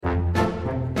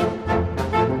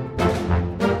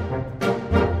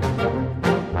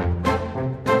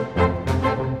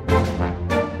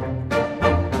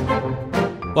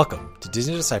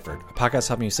Disney Deciphered, a podcast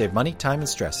helping you save money, time, and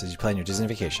stress as you plan your Disney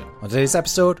vacation. On today's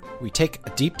episode, we take a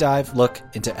deep dive look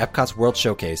into Epcot's World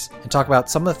Showcase and talk about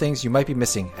some of the things you might be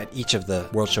missing at each of the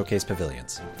World Showcase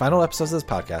pavilions. Find all episodes of this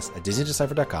podcast at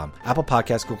DisneyDeciphered.com, Apple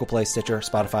Podcasts, Google Play, Stitcher,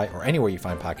 Spotify, or anywhere you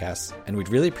find podcasts, and we'd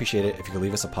really appreciate it if you could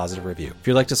leave us a positive review. If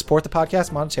you'd like to support the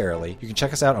podcast monetarily, you can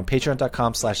check us out on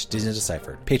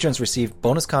patreon.com/DisneyDeciphered. Patrons receive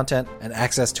bonus content and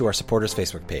access to our supporters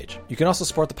Facebook page. You can also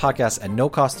support the podcast at no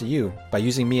cost to you by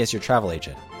using me as your travel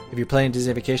agent. If you're planning a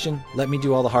Disney vacation, let me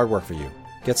do all the hard work for you.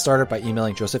 Get started by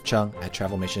emailing Joseph Chung at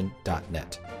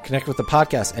travelmission.net. Connect with the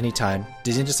podcast anytime,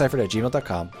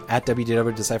 DisneyDeciphered@gmail.com, at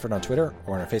WDWDeciphered on Twitter,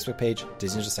 or on our Facebook page,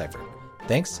 Disney Deciphered.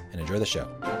 Thanks, and enjoy the show.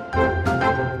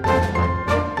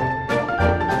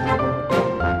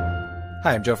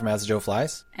 Hi, I'm Joe from As the Joe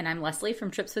Flies. And I'm Leslie from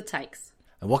Trips with Tykes.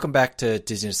 And welcome back to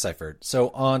Disney Deciphered. So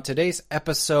on today's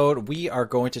episode, we are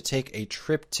going to take a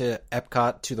trip to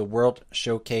Epcot to the World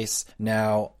Showcase.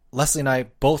 Now, Leslie and I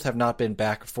both have not been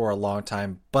back for a long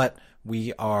time, but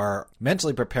we are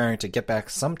mentally preparing to get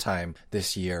back sometime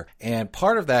this year. And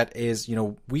part of that is,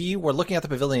 we were looking at the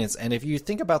pavilions, and if you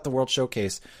think about the World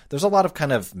Showcase, there's a lot of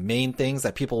kind of main things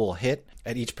that people will hit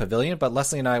at each pavilion, but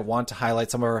Leslie and I want to highlight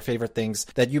some of our favorite things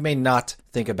that you may not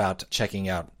think about checking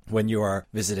out when you are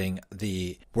visiting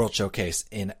the World Showcase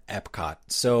in Epcot.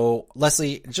 So,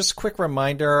 Leslie, just a quick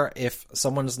reminder, if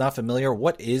someone is not familiar,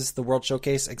 what is the World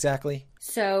Showcase exactly?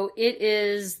 So it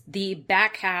is the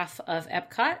back half of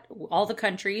Epcot, all the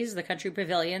countries, the country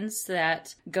pavilions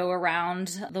that go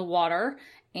around the water,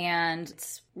 and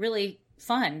it's really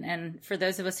fun. And for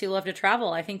those of us who love to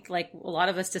travel, I think like a lot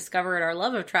of us discovered our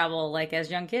love of travel like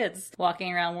as young kids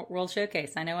walking around World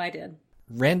Showcase. I know I did.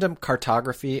 Random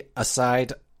cartography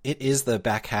aside, it is the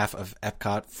back half of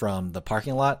Epcot from the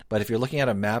parking lot, but if you're looking at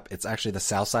a map, it's actually the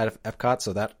south side of Epcot,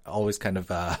 so that always kind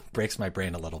of breaks my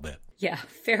brain a little bit. Yeah,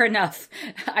 fair enough.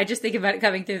 I just think about it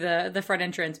coming through the front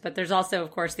entrance, but there's also,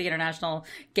 of course, the International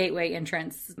Gateway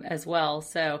entrance as well.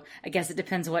 So I guess it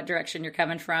depends what direction you're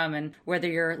coming from and whether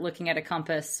you're looking at a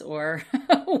compass or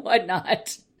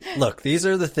whatnot. Look, these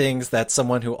are the things that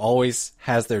someone who always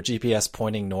has their GPS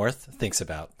pointing north thinks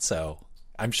about, so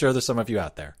I'm sure there's some of you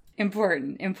out there.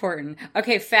 Important.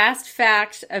 Okay, fast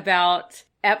fact about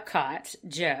Epcot,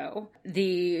 Joe.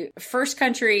 The first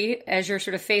country, as you're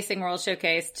sort of facing World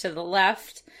Showcase, to the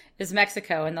left is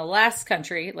Mexico. And the last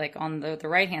country, like on the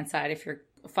right-hand side, if you're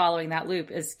following that loop,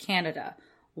 is Canada.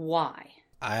 Why?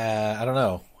 I don't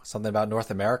know. Something about North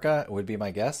America would be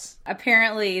my guess.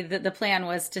 Apparently, the plan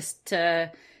was just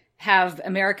to have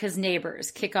America's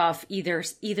neighbors kick off either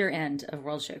end of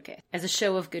World Showcase as a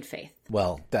show of good faith.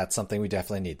 Well, that's something we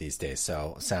definitely need these days,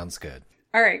 so sounds good.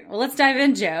 All right, well, let's dive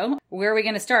in, Joe. Where are we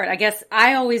going to start? I guess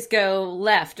I always go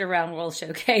left around World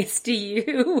Showcase. Do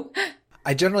you?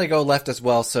 I generally go left as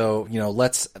well, so,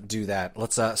 let's do that.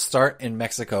 Let's start in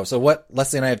Mexico. So what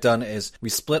Leslie and I have done is we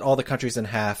split all the countries in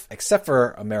half, except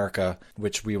for America,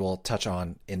 which we will touch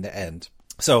on in the end.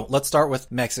 So let's start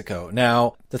with Mexico.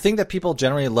 Now, the thing that people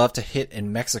generally love to hit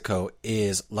in Mexico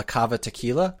is La Cava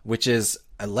Tequila, which is,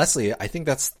 Leslie, I think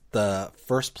that's the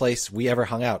first place we ever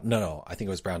hung out. No, I think it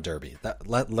was Brown Derby.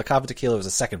 La Cava Tequila was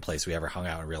the second place we ever hung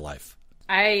out in real life.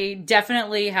 I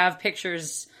definitely have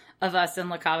pictures of us in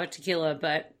La Cava Tequila,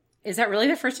 but is that really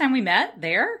the first time we met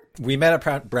there? We met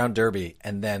at Brown Derby,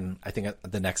 and then I think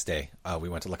the next day we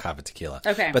went to La Cava Tequila.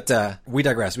 Okay. But we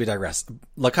digress.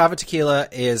 La Cava Tequila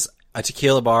is a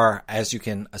tequila bar, as you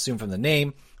can assume from the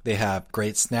name. They have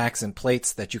great snacks and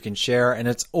plates that you can share, and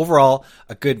it's overall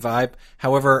a good vibe.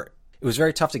 However, it was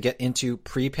very tough to get into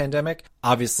pre-pandemic.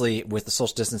 Obviously, with the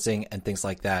social distancing and things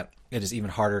like that, it is even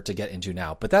harder to get into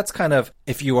now. But that's kind of,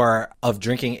 if you are of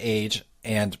drinking age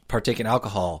and partake in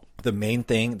alcohol, the main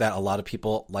thing that a lot of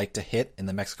people like to hit in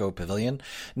the Mexico Pavilion.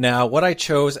 Now, what I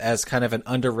chose as kind of an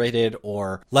underrated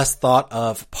or less thought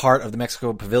of part of the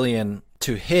Mexico Pavilion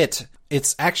to hit,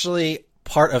 it's actually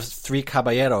part of Three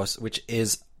Caballeros, which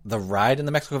is the ride in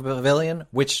the Mexico Pavilion,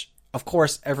 which of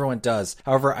course everyone does.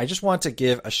 However, I just want to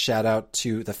give a shout out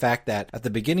to the fact that at the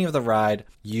beginning of the ride,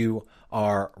 you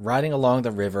are riding along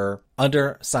the river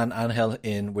under San Angel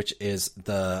Inn, which is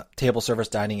the table service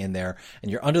dining in there, and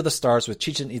you're under the stars with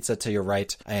Chichen Itza to your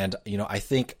right. And, I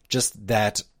think just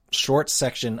that short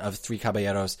section of Three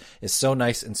Caballeros is so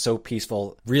nice and so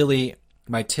peaceful. Really,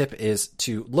 my tip is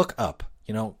to look up.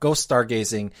 Go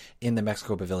stargazing in the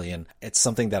Mexico Pavilion. It's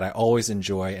something that I always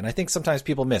enjoy. And I think sometimes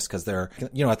people miss because they're,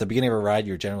 at the beginning of a ride,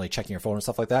 you're generally checking your phone and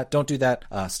stuff like that. Don't do that.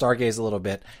 Stargaze a little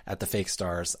bit at the fake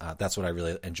stars. That's what I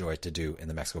really enjoy to do in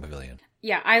the Mexico Pavilion.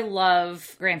 Yeah, I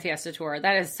love Grand Fiesta Tour.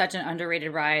 That is such an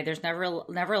underrated ride. There's never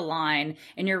a line.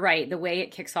 And you're right. The way it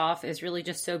kicks off is really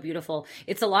just so beautiful.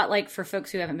 It's a lot like, for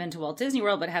folks who haven't been to Walt Disney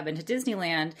World but have been to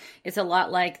Disneyland, it's a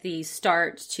lot like the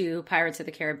start to Pirates of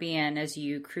the Caribbean as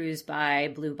you cruise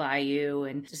by Blue Bayou.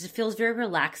 And just, it feels very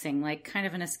relaxing, like kind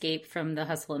of an escape from the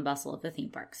hustle and bustle of the theme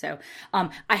park. So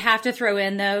I have to throw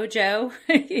in, though, Joe,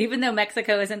 even though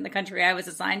Mexico isn't the country I was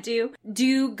assigned to,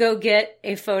 do go get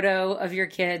a photo of your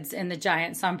kids in the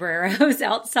giant sombreros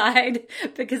outside,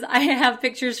 because I have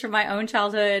pictures from my own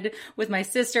childhood with my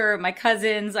sister, my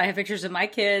cousins. I have pictures of my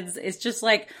kids. It's just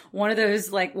like one of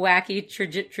those like wacky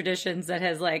traditions that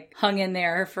has like hung in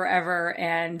there forever.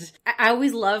 And I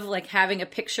always love like having a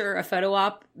picture, a photo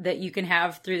op that you can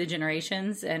have through the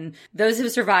generations. And those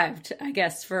have survived, I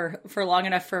guess, for long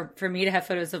enough for me to have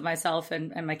photos of myself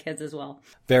and my kids as well.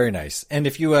 Very nice. And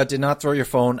if you did not throw your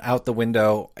phone out the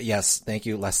window, yes, thank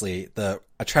you, Leslie. The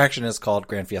attraction is called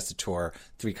Grand Fiesta Tour.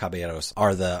 Three Caballeros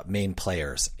are the main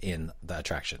players in the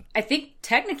attraction. I think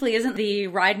technically, isn't the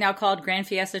ride now called Grand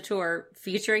Fiesta Tour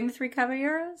featuring the Three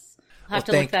Caballeros? I'll have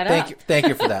to look that up. Thank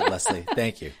you for that, Leslie.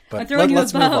 Thank you. But I'm throwing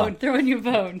you a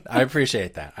bone. I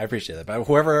appreciate that. But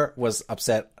whoever was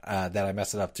upset that I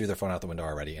messed it up threw their phone out the window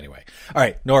already anyway. All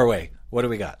right, Norway. What do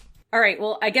we got? All right.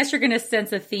 Well, I guess you're going to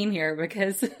sense a theme here,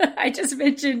 because I just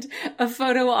mentioned a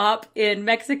photo op in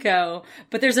Mexico,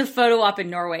 but there's a photo op in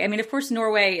Norway. I mean, of course,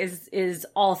 Norway is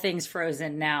all things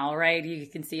Frozen now, right? You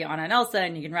can see Anna and Elsa,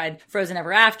 and you can ride Frozen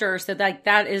Ever After. So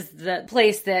that is the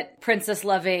place that princess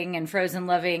loving and Frozen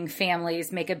loving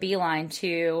families make a beeline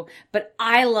to. But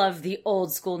I love the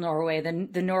old school Norway,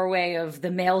 the Norway of the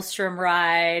Maelstrom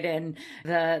ride and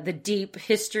the deep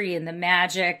history and the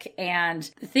magic. And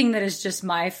the thing that is just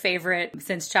my favorite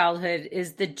since childhood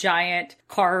is the giant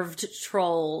carved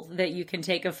troll that you can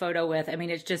take a photo with. I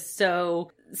mean, it's just so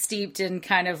steeped in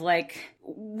kind of like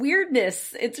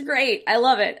weirdness. It's great. I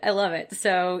love it.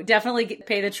 So definitely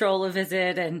pay the troll a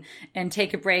visit and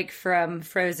take a break from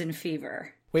Frozen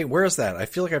fever. Wait, where is that? I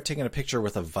feel like I've taken a picture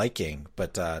with a Viking,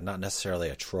 but not necessarily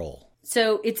a troll.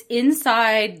 So it's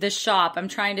inside the shop. I'm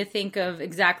trying to think of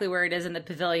exactly where it is in the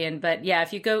pavilion, but yeah,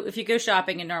 if you go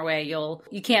shopping in Norway,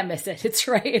 you can't miss it. It's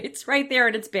right there,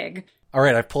 and it's big. All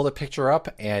right, I've pulled a picture up,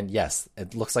 and yes,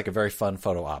 it looks like a very fun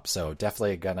photo op. So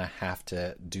definitely gonna have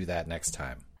to do that next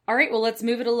time. All right, well, let's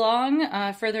move it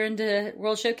along further into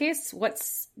World Showcase.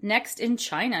 What's next in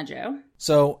China, Joe?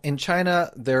 So in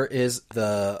China, there is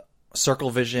the Circle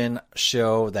Vision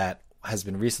show that has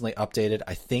been recently updated.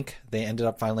 I think they ended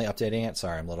up finally updating it.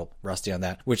 Sorry, I'm a little rusty on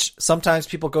that, which sometimes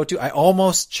people go to. I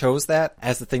almost chose that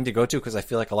as the thing to go to because I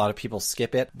feel like a lot of people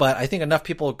skip it, but I think enough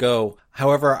people go.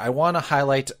 However, I want to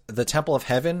highlight the Temple of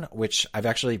Heaven, which I've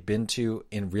actually been to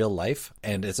in real life,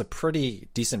 and it's a pretty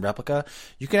decent replica.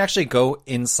 You can actually go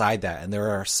inside that, and there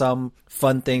are some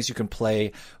fun things you can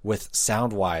play with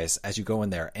sound-wise as you go in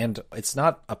there. And it's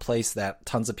not a place that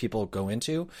tons of people go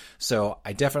into, so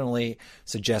I definitely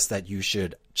suggest that you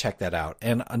should check that out.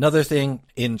 And another thing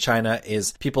in China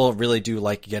is people really do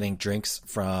like getting drinks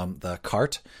from the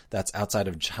cart that's outside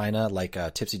of China, like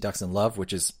Tipsy Ducks in Love,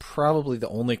 which is probably the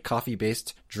only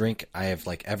coffee-based drink I have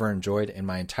ever enjoyed in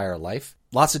my entire life.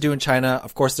 Lots to do in China.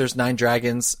 Of course, there's Nine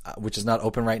Dragons, which is not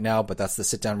open right now, but that's the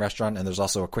sit-down restaurant. And there's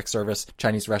also a quick service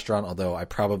Chinese restaurant, although I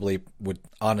probably would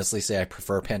honestly say I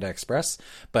prefer Panda Express.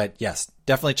 But yes,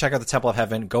 definitely check out the Temple of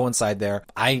Heaven. Go inside there.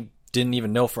 I didn't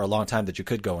even know for a long time that you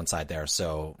could go inside there,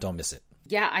 so don't miss it.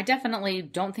 Yeah, I definitely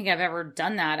don't think I've ever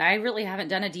done that. I really haven't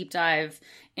done a deep dive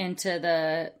into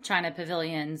the China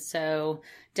Pavilion, so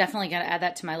definitely got to add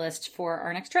that to my list for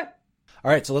our next trip. All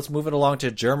right, so let's move it along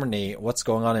to Germany. What's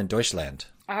going on in Deutschland?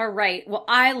 All right. Well,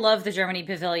 I love the Germany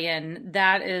Pavilion.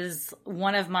 That is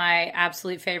one of my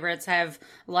absolute favorites. I have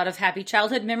a lot of happy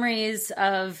childhood memories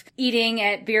of eating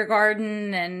at Beer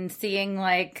Garden and seeing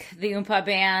the Oompa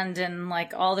Band and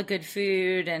all the good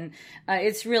food. And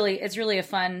it's really a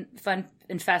fun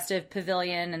and festive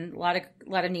pavilion and a lot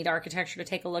of neat architecture to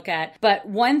take a look at. But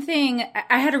one thing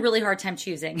I had a really hard time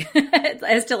choosing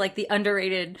as to the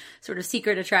underrated sort of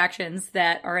secret attractions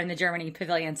that are in the Germany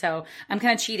Pavilion. So I'm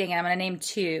kind of cheating and I'm going to name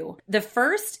two. The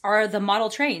first are the model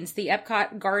trains, the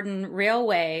Epcot Garden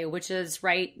Railway, which is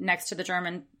right next to the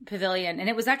German Pavilion. And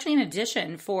it was actually an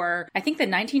addition for, I think, the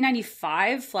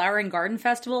 1995 Flower and Garden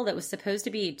Festival that was supposed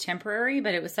to be temporary,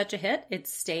 but it was such a hit, it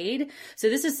stayed. So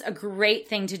this is a great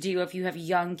thing to do if you have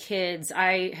young kids.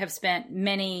 I have spent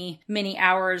many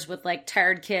hours with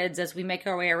tired kids as we make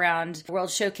our way around World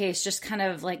Showcase, just kind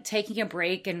of taking a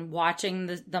break and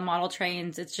watching the model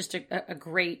trains. It's just a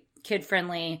great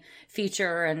kid-friendly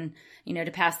feature and,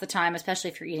 to pass the time, especially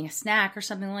if you're eating a snack or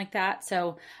something like that.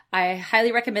 So I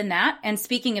highly recommend that. And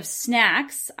speaking of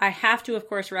snacks, I have to, of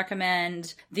course,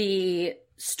 recommend the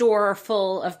store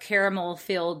full of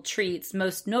caramel-filled treats,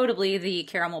 most notably the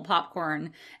caramel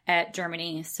popcorn at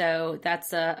Germany. So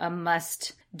that's a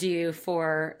must-do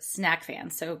for snack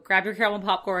fans. So grab your caramel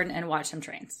popcorn and watch some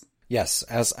trains. Yes,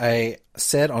 as I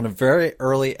said on a very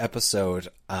early episode,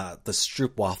 the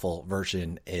Stroopwafel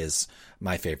version is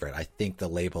my favorite. I think the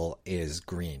label is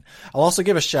green. I'll also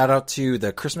give a shout out to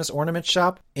the Christmas ornament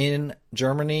shop in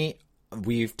Germany.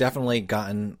 We've definitely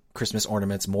gotten Christmas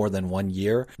ornaments more than 1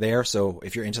 year there. So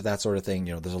if you're into that sort of thing,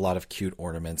 there's a lot of cute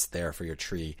ornaments there for your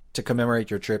tree to commemorate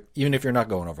your trip, even if you're not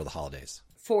going over the holidays.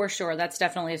 For sure. That's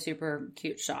definitely a super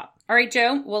cute shop. All right,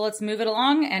 Joe. Well, let's move it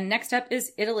along. And next up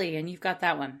is Italy, and you've got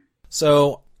that one.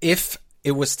 So if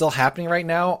it was still happening right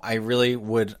now, I really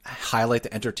would highlight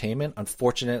the entertainment.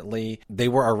 Unfortunately, they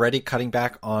were already cutting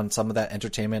back on some of that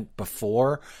entertainment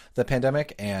before the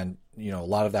pandemic, and a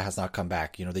lot of that has not come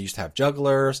back. They used to have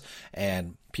jugglers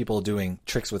and people doing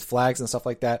tricks with flags and stuff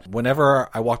like that. Whenever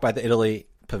I walk by the Italy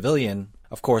pavilion,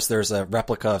 of course, there's a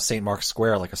replica of St. Mark's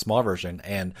Square, like a small version,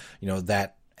 and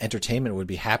that entertainment would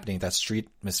be happening, that street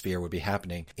atmosphere would be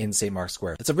happening in St. Mark's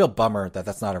Square. It's a real bummer that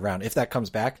that's not around. If that comes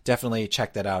back, definitely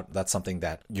check that out. That's something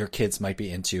that your kids might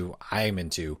be into. I'm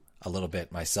into a little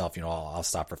bit myself. I'll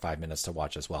stop for 5 minutes to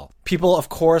watch as well. People, of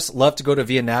course, love to go to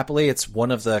Via Napoli. It's one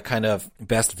of the kind of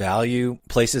best value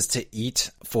places to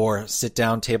eat for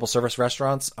sit-down table service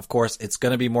restaurants. Of course, it's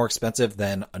going to be more expensive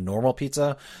than a normal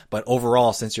pizza, but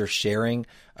overall, since you're sharing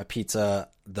a pizza,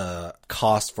 the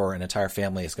cost for an entire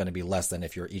family is going to be less than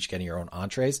if you're each getting your own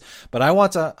entrees. But I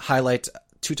want to highlight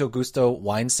Tutto Gusto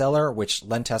wine cellar, which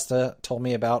Len Testa told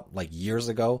me about like years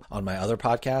ago on my other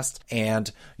podcast.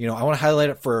 And, I want to highlight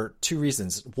it for two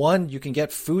reasons. One, you can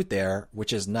get food there,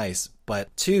 which is nice.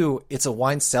 But two, it's a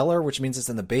wine cellar, which means it's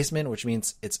in the basement, which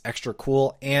means it's extra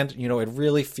cool. And, it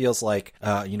really feels like,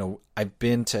 I've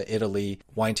been to Italy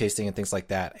wine tasting and things like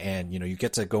that. And, you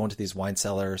get to go into these wine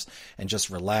cellars and just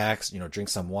relax, drink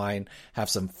some wine, have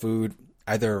some food,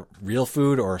 either real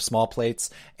food or small plates.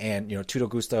 And, Tutto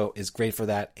Gusto is great for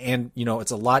that. And,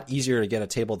 it's a lot easier to get a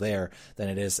table there than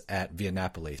it is at Via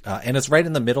Napoli. And it's right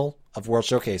in the middle of World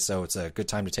Showcase. So it's a good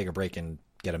time to take a break and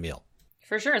get a meal.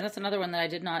 For sure. That's another one that I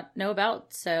did not know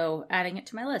about. So adding it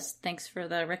to my list. Thanks for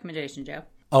the recommendation, Joe.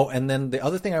 Oh, and then the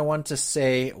other thing I wanted to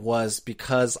say was,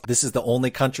 because this is the only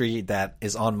country that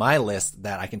is on my list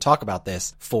that I can talk about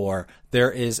this for,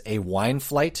 there is a wine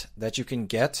flight that you can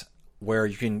get where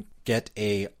you can get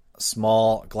a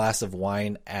small glass of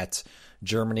wine at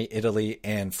Germany, Italy,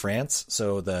 and France,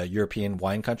 so the European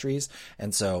wine countries.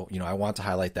 And so, I want to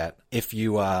highlight that. If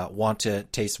you want to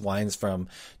taste wines from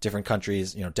different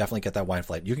countries, definitely get that wine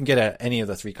flight. You can get it at any of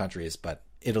the three countries, but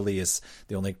Italy is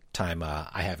the only time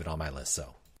I have it on my list.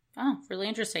 So. Oh, really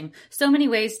interesting. So many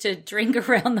ways to drink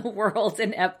around the world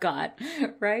in Epcot,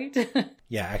 right?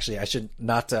 Yeah, actually, I should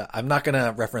not, I'm not going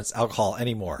to reference alcohol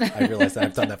anymore. I realize that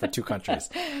I've done that for two countries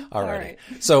already. Right.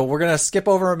 So we're going to skip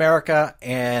over America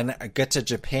and get to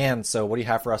Japan. So what do you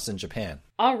have for us in Japan?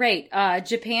 All right.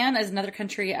 Japan is another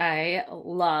country I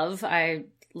love. I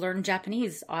learned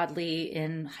Japanese, oddly,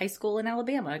 in high school in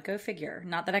Alabama. Go figure.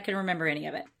 Not that I can remember any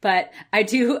of it, but I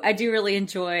do really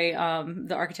enjoy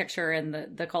the architecture and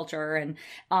the culture. And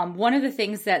one of the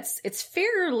things it's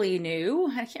fairly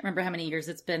new, I can't remember how many years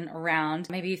it's been around,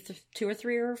 maybe 2 or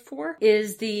 3 or 4,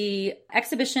 is the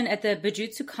exhibition at the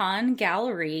Bujutsukan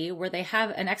Gallery, where they have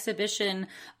an exhibition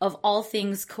of all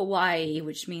things kawaii,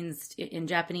 which means in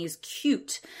Japanese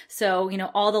cute. So,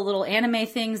 all the little anime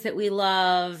things that we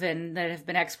love and that have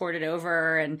been exported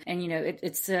over, and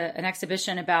it's an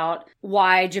exhibition about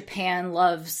why Japan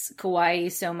loves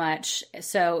kawaii so much.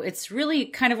 So it's really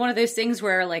kind of one of those things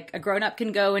where like a grown-up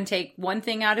can go and take one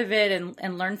thing out of it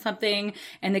and learn something,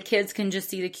 and the kids can just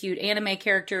see the cute anime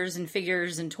characters and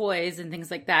figures and toys and things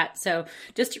like that. So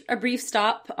just a brief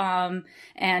stop and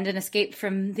an escape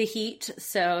from the heat.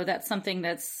 So that's something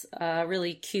that's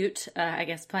really cute, I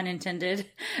guess pun intended,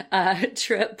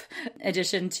 trip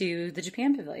addition to the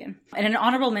Japan Pavilion. And an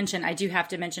honorable mention, I do have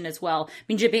to mention as well. I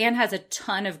mean, Japan has a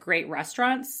ton of great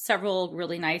restaurants, several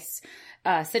really nice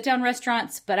sit-down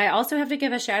restaurants, but I also have to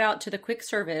give a shout out to the quick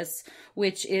service,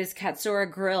 which is Katsura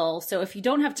Grill. So if you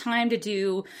don't have time to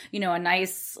do, a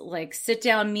nice like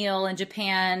sit-down meal in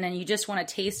Japan and you just want a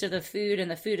taste of the food, and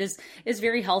the food is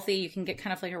very healthy, you can get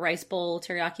kind of like a rice bowl,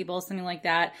 teriyaki bowl, something like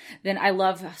that, then I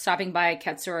love stopping by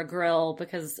Katsura Grill,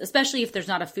 because especially if there's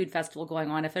not a food festival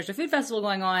going on. If there's a food festival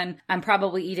going on, I'm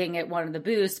probably eating at one of the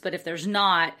booths, but if there's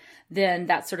not, then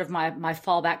that's sort of my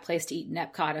fallback place to eat in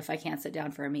Epcot if I can't sit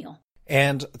down for a meal.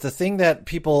 And the thing that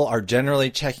people are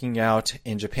generally checking out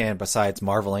in Japan, besides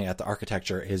marveling at the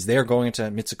architecture, is they're going to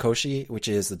Mitsukoshi, which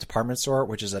is the department store,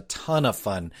 which is a ton of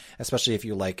fun, especially if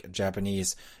you like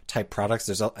Japanese type products.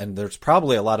 There's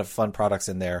probably a lot of fun products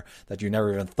in there that you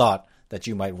never even thought that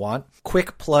you might want.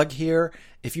 Quick plug here.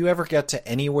 If you ever get to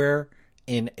anywhere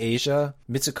in Asia,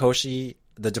 Mitsukoshi,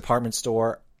 the department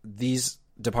store, these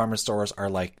department stores are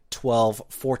like 12,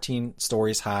 14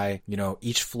 stories high.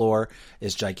 Each floor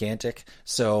is gigantic.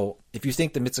 So if you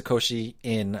think the Mitsukoshi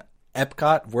in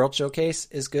Epcot World Showcase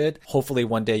is good, hopefully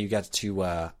one day you get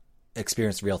to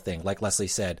experience the real thing. Like Leslie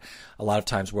said, a lot of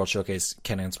times World Showcase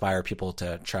can inspire people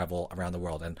to travel around the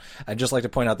world. And I'd just like to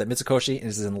point out that Mitsukoshi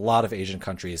is in a lot of Asian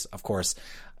countries. Of course,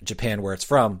 Japan where it's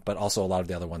from, but also a lot of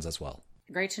the other ones as well.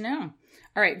 Great to know.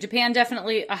 All right, Japan,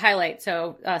 definitely a highlight.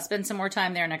 So spend some more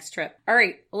time there next trip. All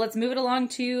right, well, let's move it along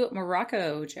to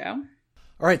Morocco, Joe.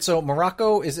 All right, so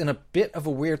Morocco is in a bit of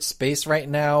a weird space right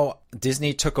now.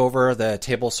 Disney took over the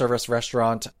table service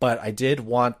restaurant, but I did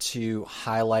want to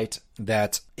highlight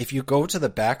that if you go to the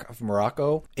back of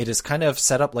Morocco, it is kind of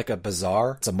set up like a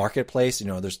bazaar. It's a marketplace.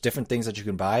 There's different things that you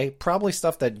can buy, probably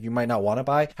stuff that you might not want to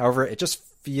buy. However, it just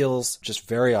feels just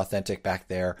very authentic back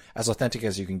there, as authentic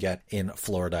as you can get in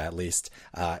Florida, at least,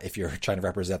 if you're trying to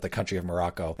represent the country of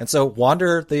Morocco. And so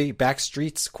wander the back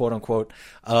streets, quote unquote,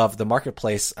 of the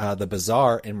marketplace, the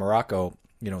bazaar in Morocco.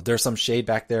 There's some shade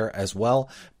back there as well,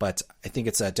 but I think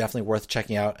it's definitely worth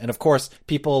checking out. And of course,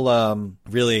 people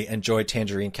really enjoy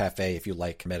Tangerine Cafe if you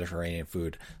like Mediterranean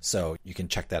food, so you can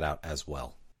check that out as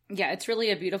well. Yeah, it's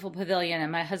really a beautiful pavilion,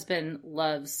 and my husband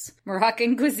loves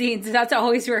Moroccan cuisine, so that's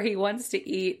always where he wants to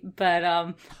eat. But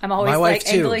I'm always like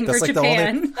angling for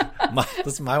Japan.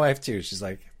 This is my wife too. She's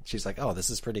like, oh, this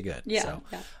is pretty good. Yeah, so,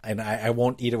 yeah. And I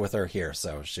won't eat it with her here,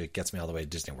 so she gets me all the way to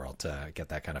Disney World to get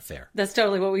that kind of fare. That's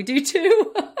totally what we do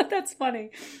too. That's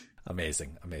funny.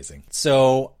 Amazing.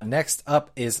 So next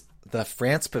up is the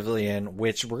France Pavilion,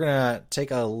 which we're going to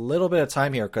take a little bit of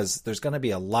time here because there's going to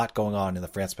be a lot going on in the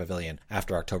France Pavilion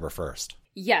after October 1st.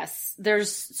 Yes, there's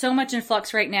so much in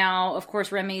flux right now. Of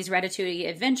course, Remy's Ratatouille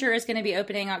Adventure is going to be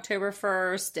opening October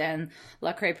 1st, and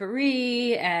La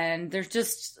Crêperie, and there's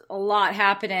just a lot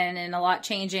happening and a lot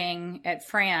changing at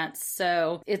France.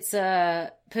 So it's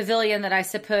a pavilion that I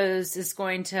suppose is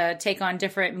going to take on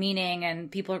different meaning,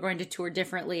 and people are going to tour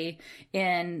differently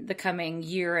in the coming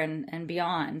year and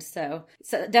beyond. So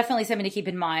definitely something to keep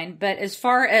in mind. But as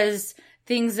far as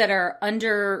things that are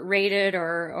underrated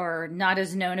or not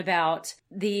as known about,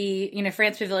 the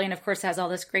France Pavilion, of course, has all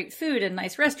this great food and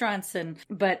nice restaurants,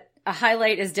 but a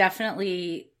highlight is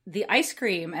definitely the ice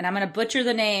cream. And I'm going to butcher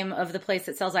the name of the place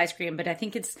that sells ice cream, but I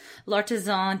think it's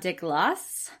L'Artisan de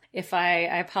Glace. If I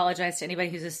apologize to anybody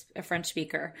who's a French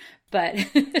speaker, but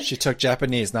she took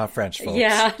Japanese, not French, folks.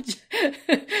 Yeah,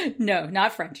 no,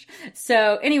 not French.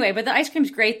 So anyway, but the ice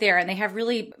cream's great there, and they have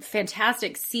really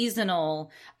fantastic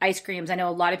seasonal ice creams. I know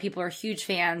a lot of people are huge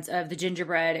fans of the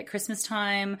gingerbread at Christmas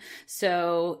time,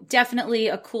 so definitely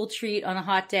a cool treat on a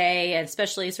hot day,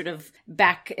 especially sort of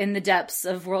back in the depths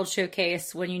of World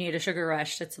Showcase when you need a sugar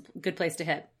rush. That's a good place to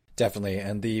hit. Definitely.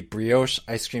 And the brioche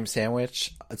ice cream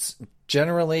sandwich, it's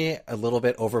generally a little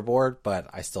bit overboard, but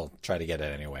I still try to get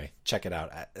it anyway. Check it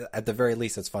out. At the very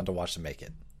least, it's fun to watch them make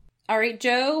it. All right,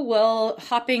 Joe, well,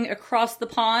 hopping across the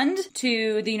pond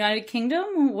to the United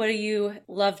Kingdom, what do you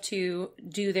love to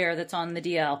do there that's on the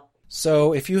DL?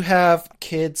 So if you have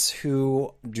kids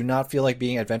who do not feel like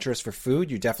being adventurous for food,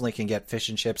 you definitely can get fish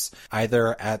and chips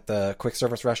either at the quick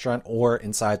service restaurant or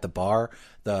inside the bar,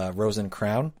 the Rose and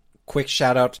Crown. Quick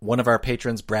shout out, one of our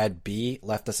patrons, Brad B,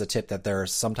 left us a tip that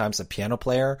there's sometimes a piano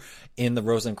player in the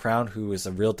Rose and Crown who is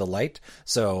a real delight.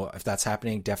 So if that's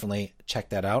happening, definitely check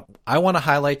that out. I want to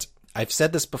highlight, I've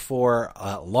said this before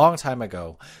a long time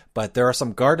ago, but there are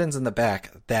some gardens in the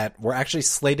back that were actually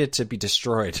slated to be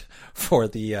destroyed for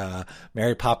the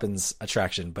Mary Poppins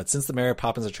attraction. But since the Mary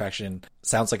Poppins attraction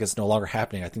sounds like it's no longer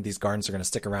happening, I think these gardens are going to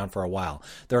stick around for a while.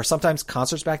 There are sometimes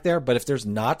concerts back there, but if there's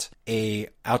not a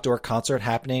outdoor concert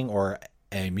happening or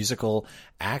a musical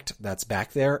act that's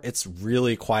back there. It's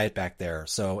really quiet back there.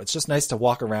 So it's just nice to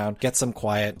walk around, get some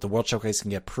quiet. The World Showcase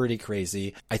can get pretty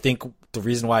crazy. I think the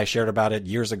reason why I shared about it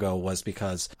years ago was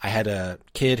because I had a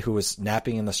kid who was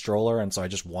napping in the stroller, and so I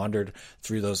just wandered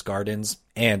through those gardens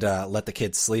and let the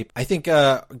kids sleep. I think,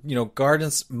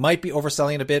 gardens might be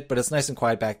overselling it a bit, but it's nice and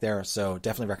quiet back there. So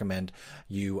definitely recommend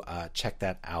you check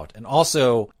that out. And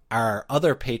also, our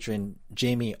other patron,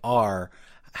 Jamie R.,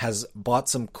 has bought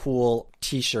some cool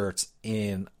t-shirts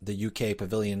in the UK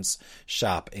Pavilions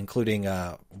shop, including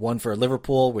one for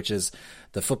Liverpool, which is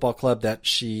the football club that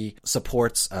she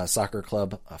supports, soccer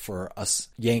club for us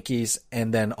Yankees,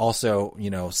 and then also,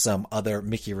 some other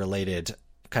Mickey related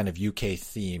kind of UK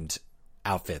themed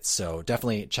outfits. So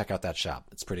definitely check out that shop.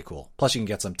 It's pretty cool. Plus you can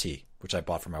get some tea, which I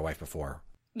bought for my wife before.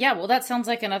 Yeah, well, that sounds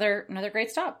like another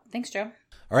great stop. Thanks, Joe.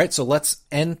 All right, so let's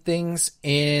end things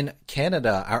in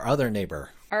Canada, our other neighbor.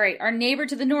 All right, our neighbor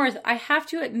to the north. I have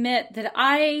to admit that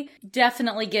I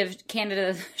definitely give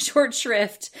Canada short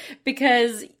shrift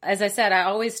because, as I said, I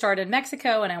always start in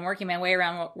Mexico and I'm working my way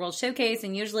around World Showcase.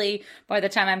 And usually by the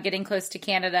time I'm getting close to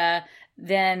Canada,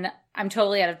 then I'm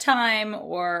totally out of time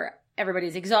or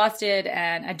everybody's exhausted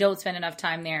and I don't spend enough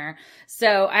time there.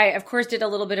 So I, of course, did a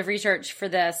little bit of research for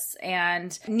this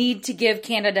and need to give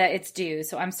Canada its due.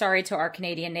 So I'm sorry to our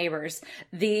Canadian neighbors.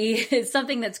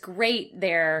 Something that's great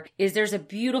there is there's a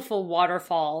beautiful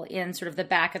waterfall in sort of the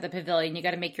back of the pavilion. You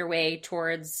got to make your way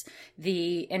towards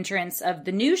the entrance of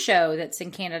the new show that's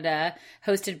in Canada,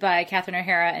 hosted by Catherine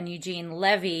O'Hara and Eugene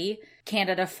Levy.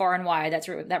 Canada Far and Wide.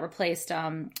 That replaced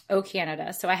O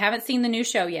Canada. So I haven't seen the new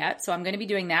show yet, so I'm going to be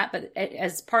doing that. But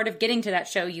as part of getting to that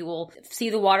show, you will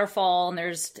see the waterfall, and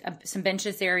there's some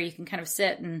benches there. You can kind of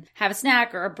sit and have a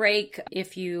snack or a break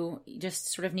if you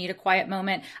just sort of need a quiet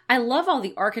moment. I love all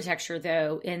the architecture,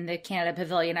 though, in the Canada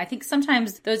Pavilion. I think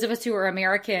sometimes those of us who are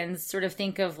Americans sort of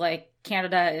think of like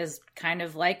Canada is kind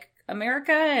of like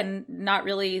America and not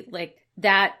really like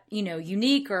that,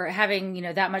 unique or having,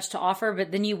 that much to offer.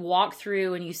 But then you walk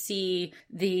through and you see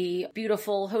the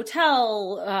beautiful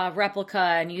hotel replica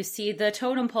and you see the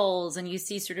totem poles and you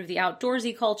see sort of the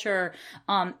outdoorsy culture.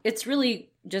 It's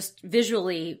really just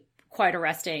visually quite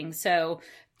arresting. So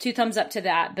 2 thumbs up to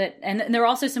that. And there are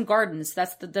also some gardens.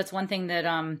 That's one thing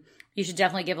that, you should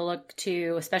definitely give a look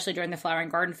to, especially during the Flower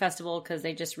and Garden Festival, because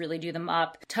they just really do them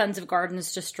up. Tons of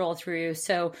gardens to stroll through.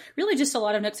 So really just a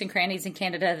lot of nooks and crannies in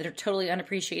Canada that are totally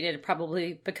unappreciated,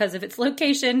 probably because of its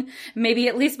location. Maybe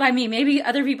at least by me. Maybe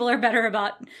other people are better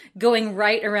about going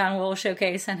right around World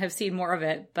Showcase and have seen more of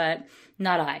it, but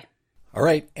not I. All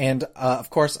right. And of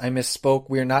course, I misspoke.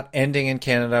 We are not ending in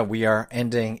Canada. We are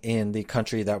ending in the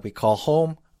country that we call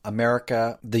home.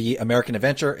 America. The American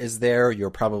Adventure is there.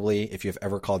 You're probably, if you've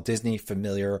ever called Disney,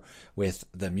 familiar with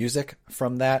the music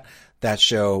from that. That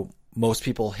show, most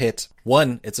people hit.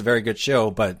 1, it's a very good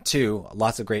show, but 2,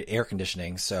 lots of great air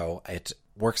conditioning. So it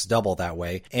works double that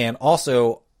way. And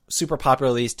also, super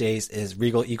popular these days is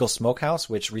Regal Eagle Smokehouse,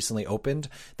 which recently opened.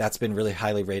 That's been really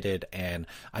highly rated, and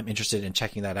I'm interested in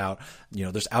checking that out.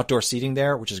 There's outdoor seating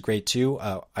there, which is great too.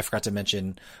 I forgot to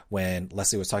mention when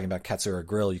Leslie was talking about Katsura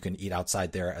Grill, you can eat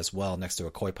outside there as well next to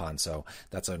a koi pond. So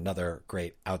that's another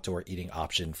great outdoor eating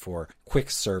option for quick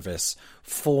service.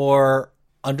 For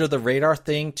under the radar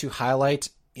thing to highlight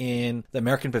in the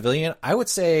American Pavilion, I would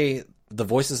say the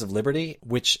Voices of Liberty,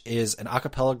 which is an a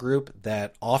cappella group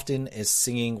that often is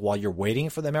singing while you're waiting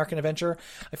for the American Adventure.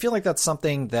 I feel like that's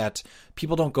something that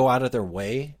people don't go out of their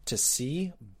way to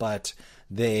see, but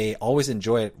they always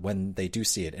enjoy it when they do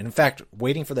see it. And in fact,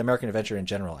 waiting for the American Adventure in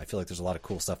general, I feel like there's a lot of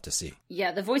cool stuff to see.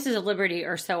 Yeah, the Voices of Liberty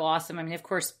are so awesome. I mean, of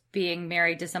course, being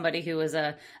married to somebody who was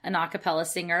an a cappella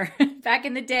singer back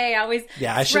in the day, I always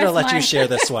I should have let you share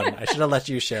this one.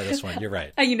 You're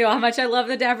right. You know how much I love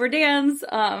the Dapper Dans.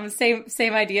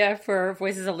 Same idea for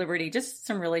Voices of Liberty. Just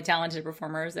some really talented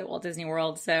performers at Walt Disney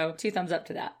World. So 2 thumbs up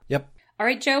to that. Yep. All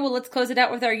right, Joe. Well, let's close it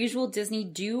out with our usual Disney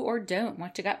do or don't.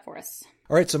 What you got for us?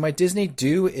 All right, so my Disney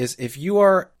do is if you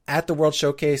are at the World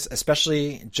Showcase,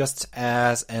 especially just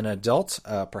as an adult,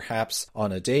 perhaps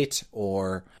on a date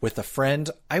or with a friend,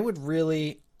 I would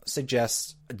really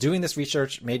suggest doing this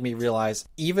research made me realize,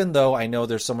 even though I know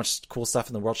there's so much cool stuff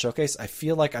in the World Showcase, I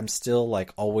feel like I'm still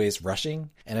like always rushing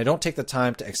and I don't take the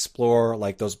time to explore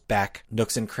like those back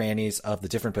nooks and crannies of the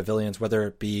different pavilions, whether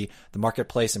it be the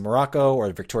Marketplace in Morocco or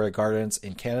the Victoria Gardens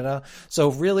in Canada.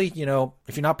 So really, if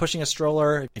you're not pushing a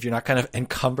stroller, if you're not kind of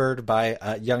encumbered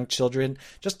by young children,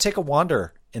 just take a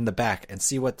wander in the back and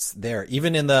see what's there.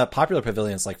 Even in the popular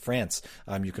pavilions like France,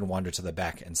 you can wander to the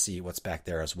back and see what's back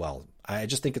there as well. I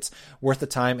just think it's worth the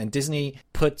time, and Disney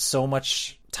put so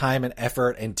much time and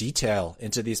effort and detail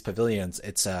into these pavilions.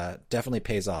 It's definitely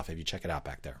pays off if you check it out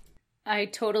back there. I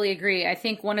totally agree. I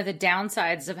think one of the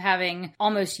downsides of having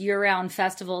almost year-round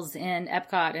festivals in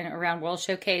Epcot and around World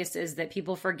Showcase is that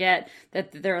people forget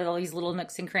that there are all these little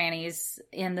nooks and crannies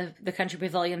in the country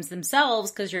pavilions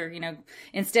themselves, because you're,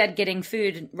 instead getting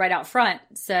food right out front.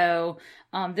 So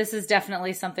this is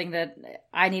definitely something that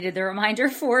I needed the reminder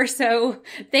for. So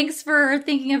thanks for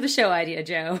thinking of the show idea,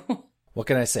 Joe. What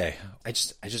can I say? I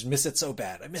just miss it so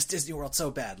bad. I miss Disney World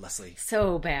so bad, Leslie.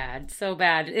 So bad.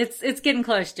 It's getting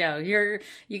close, Joe. You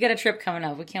got a trip coming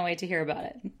up. We can't wait to hear about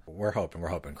it. We're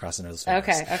hoping. Crossing those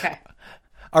fingers. Okay.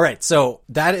 All right, so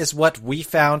that is what we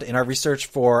found in our research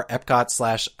for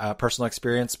Epcot / personal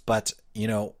experience. But,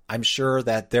 I'm sure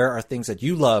that there are things that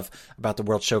you love about the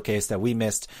World Showcase that we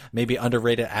missed, maybe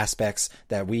underrated aspects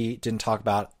that we didn't talk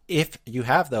about. If you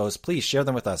have those, please share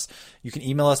them with us. You can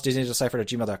email us,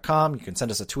 DisneyDeciphered@gmail.com. You can send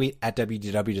us a tweet at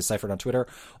WDWDeciphered on Twitter,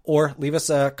 or leave us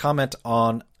a comment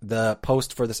on the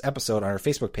post for this episode on our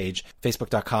Facebook page,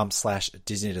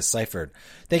 facebook.com/DisneyDeciphered.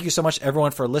 Thank you so much,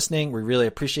 everyone, for listening. We really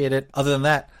appreciate it. Other than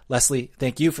that, Leslie,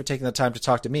 thank you for taking the time to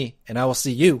talk to me, and I will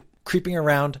see you creeping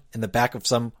around in the back of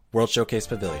some World Showcase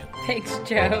pavilion. Thanks,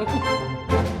 Joe.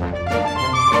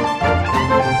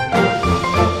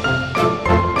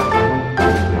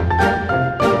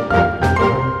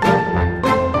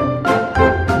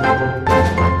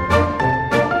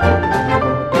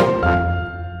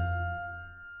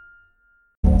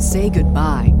 Say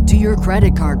goodbye to your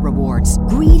credit card rewards.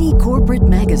 Greedy corporate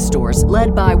mega stores,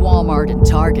 led by Walmart and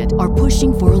Target, are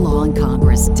pushing for a law in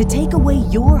Congress to take away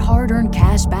your hard-earned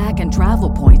cash back and travel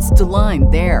points to line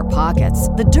their pockets.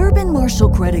 The Durbin-Marshall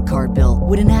credit card bill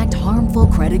would enact harmful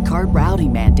credit card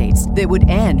routing mandates that would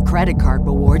end credit card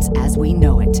rewards as we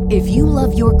know it. If you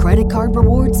love your credit card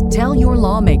rewards, tell your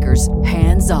lawmakers,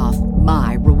 hands off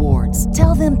my rewards.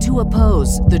 Tell them to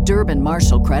oppose the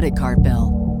Durbin-Marshall credit card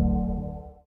bill.